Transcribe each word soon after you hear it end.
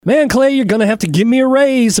Man, Clay, you're going to have to give me a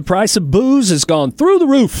raise. The price of booze has gone through the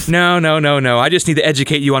roof. No. I just need to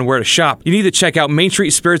educate you on where to shop. You need to check out Main Street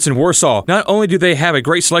Spirits in Warsaw. Not only do they have a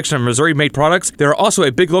great selection of Missouri-made products, they're also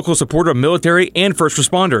a big local supporter of military and first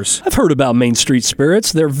responders. I've heard about Main Street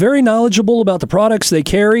Spirits. They're very knowledgeable about the products they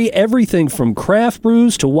carry, everything from craft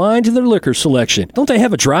brews to wine to their liquor selection. Don't they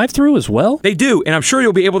have a drive-thru as well? They do, and I'm sure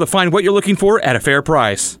you'll be able to find what you're looking for at a fair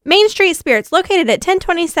price. Main Street Spirits, located at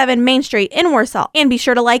 1027 Main Street in Warsaw. And be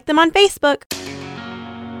sure to like them on Facebook.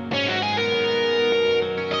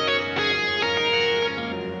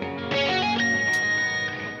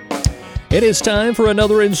 It is time for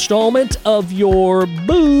another installment of your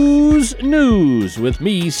Booze News with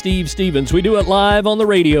me, Steve Stevens. We do it live on the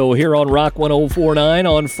radio here on Rock 1049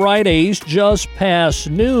 on Fridays just past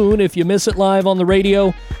noon. If you miss it live on the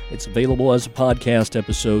radio, it's available as a podcast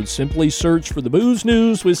episode. Simply search for the Booze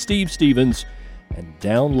News with Steve Stevens and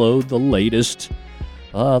download the latest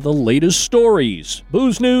stories.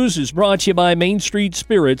 Booze News is brought to you by Main Street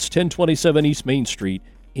Spirits, 1027 East Main Street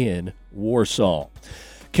in Warsaw.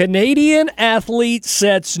 Canadian athlete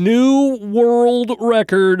sets new world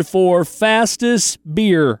record for fastest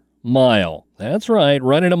beer mile. That's right,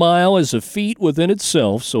 running a mile is a feat within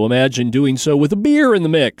itself, so imagine doing so with a beer in the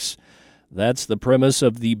mix. That's the premise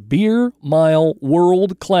of the Beer Mile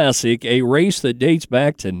World Classic, a race that dates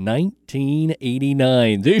back to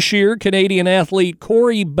 1989. This year, Canadian athlete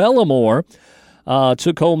Corey Bellamore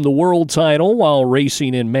took home the world title while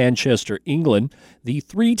racing in Manchester, England. The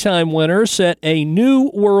three-time winner set a new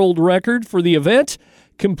world record for the event,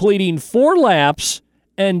 completing 4 laps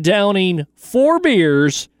and downing 4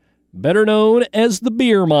 beers, better known as the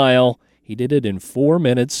Beer Mile. He did it in 4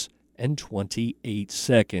 minutes and 28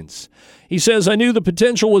 seconds. He says, "I knew the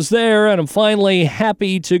potential was there, and I'm finally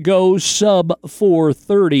happy to go sub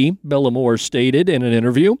 4:30, Bellamore stated in an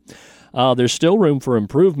interview. There's still room for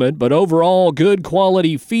improvement, but overall, good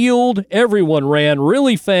quality field. Everyone ran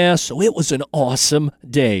really fast, so it was an awesome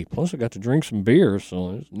day. Plus, I got to drink some beer,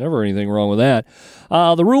 so there's never anything wrong with that.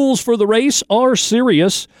 The rules for the race are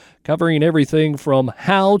serious, covering everything from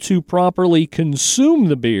how to properly consume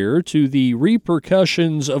the beer to the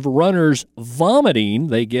repercussions of runners vomiting.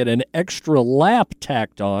 They get an extra lap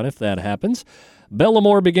tacked on if that happens.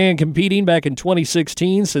 Bellamore began competing back in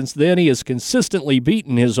 2016. Since then, he has consistently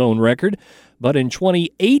beaten his own record. But in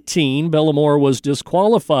 2018, Bellamore was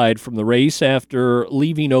disqualified from the race after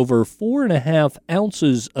leaving over 4.5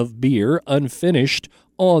 ounces of beer unfinished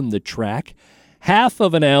on the track, half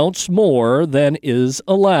of an ounce more than is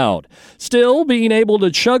allowed. Still, being able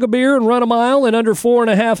to chug a beer and run a mile in under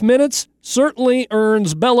 4.5 minutes certainly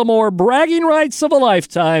earns Bellamore bragging rights of a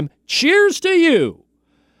lifetime. Cheers to you,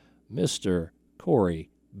 Mr. Corey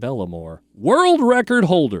Bellamore, world record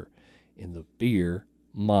holder in the Beer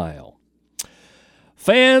Mile.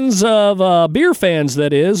 Fans of beer fans,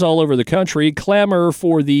 that is, all over the country, clamor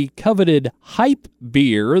for the coveted Hype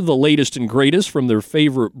beer, the latest and greatest from their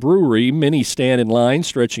favorite brewery. Many stand in line,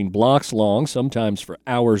 stretching blocks long, sometimes for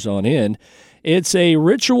hours on end. It's a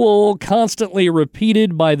ritual constantly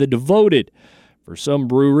repeated by the devoted. For some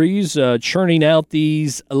breweries, churning out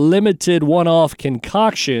these limited one-off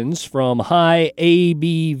concoctions from high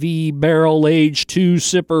ABV barrel-aged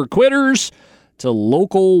two-sipper quitters to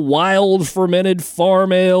local wild fermented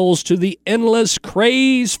farm ales to the endless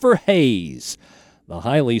craze for haze. The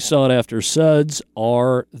highly sought-after suds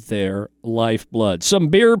are their lifeblood. Some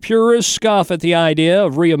beer purists scoff at the idea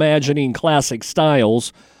of reimagining classic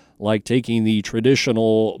styles, like taking the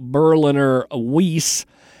traditional Berliner Weiss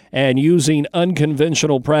and using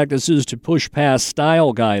unconventional practices to push past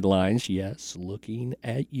style guidelines. Yes, looking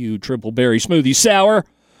at you, Triple Berry Smoothie Sour.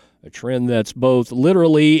 A trend that's both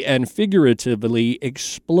literally and figuratively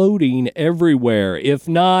exploding everywhere. If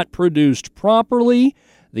not produced properly,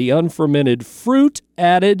 the unfermented fruit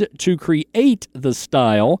added to create the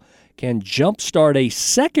style can jumpstart a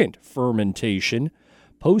second fermentation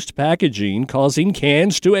post-packaging, causing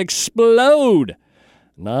cans to explode.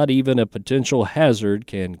 Not even a potential hazard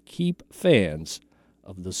can keep fans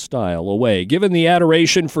of the style away. Given the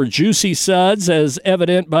adoration for juicy suds, as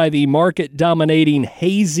evident by the market-dominating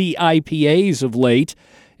hazy IPAs of late,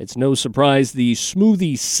 it's no surprise the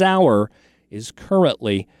Smoothie Sour is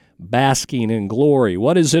currently basking in glory.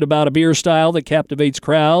 What is it about a beer style that captivates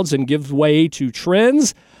crowds and gives way to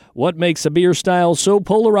trends? What makes a beer style so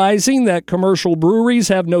polarizing that commercial breweries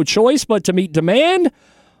have no choice but to meet demand?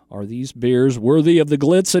 Are these beers worthy of the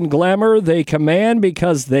glitz and glamour they command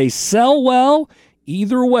because they sell well?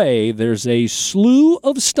 Either way, there's a slew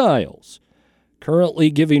of styles currently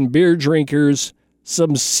giving beer drinkers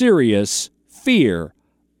some serious fear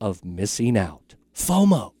of missing out.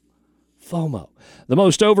 FOMO. The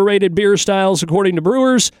most overrated beer styles, according to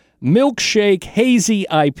brewers: Milkshake Hazy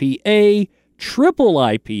IPA, Triple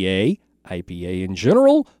IPA, IPA in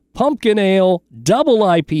general, Pumpkin Ale, Double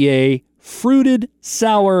IPA, Fruited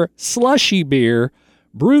Sour Slushy Beer,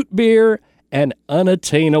 Brute Beer, and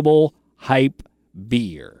Unattainable Hype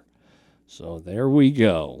Beer. So there we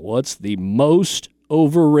go. What's the most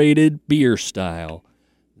overrated beer style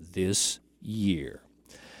this year?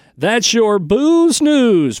 That's your Booze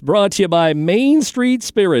News, brought to you by Main Street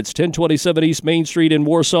Spirits, 1027 East Main Street in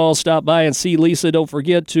Warsaw. Stop by and see Lisa. Don't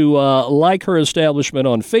forget to like her establishment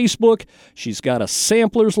on Facebook. She's got a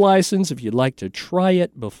sampler's license if you'd like to try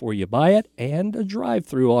it before you buy it, and a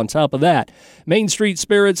drive-through on top of that. Main Street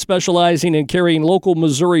Spirits, specializing in carrying local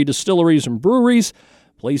Missouri distilleries and breweries.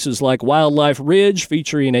 Places like Wildlife Ridge,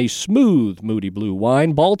 featuring a smooth, moody blue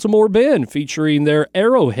wine. Baltimore Bend, featuring their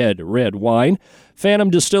Arrowhead red wine.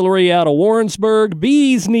 Phantom Distillery out of Warrensburg.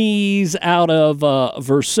 Bee's Knees out of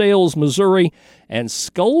Versailles, Missouri. And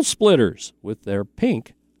Skull Splitters with their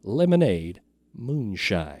pink lemonade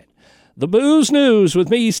moonshine. The Booze News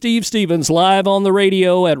with me, Steve Stevens, live on the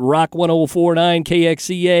radio at Rock 104.9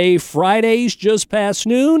 KXEA. Fridays just past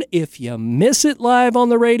noon. If you miss it live on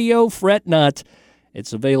the radio, fret not.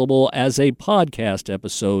 It's available as a podcast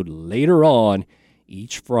episode later on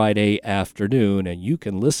each Friday afternoon, and you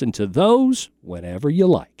can listen to those whenever you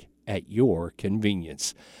like at your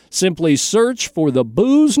convenience. Simply search for the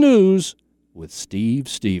Booze News with Steve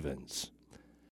Stevens.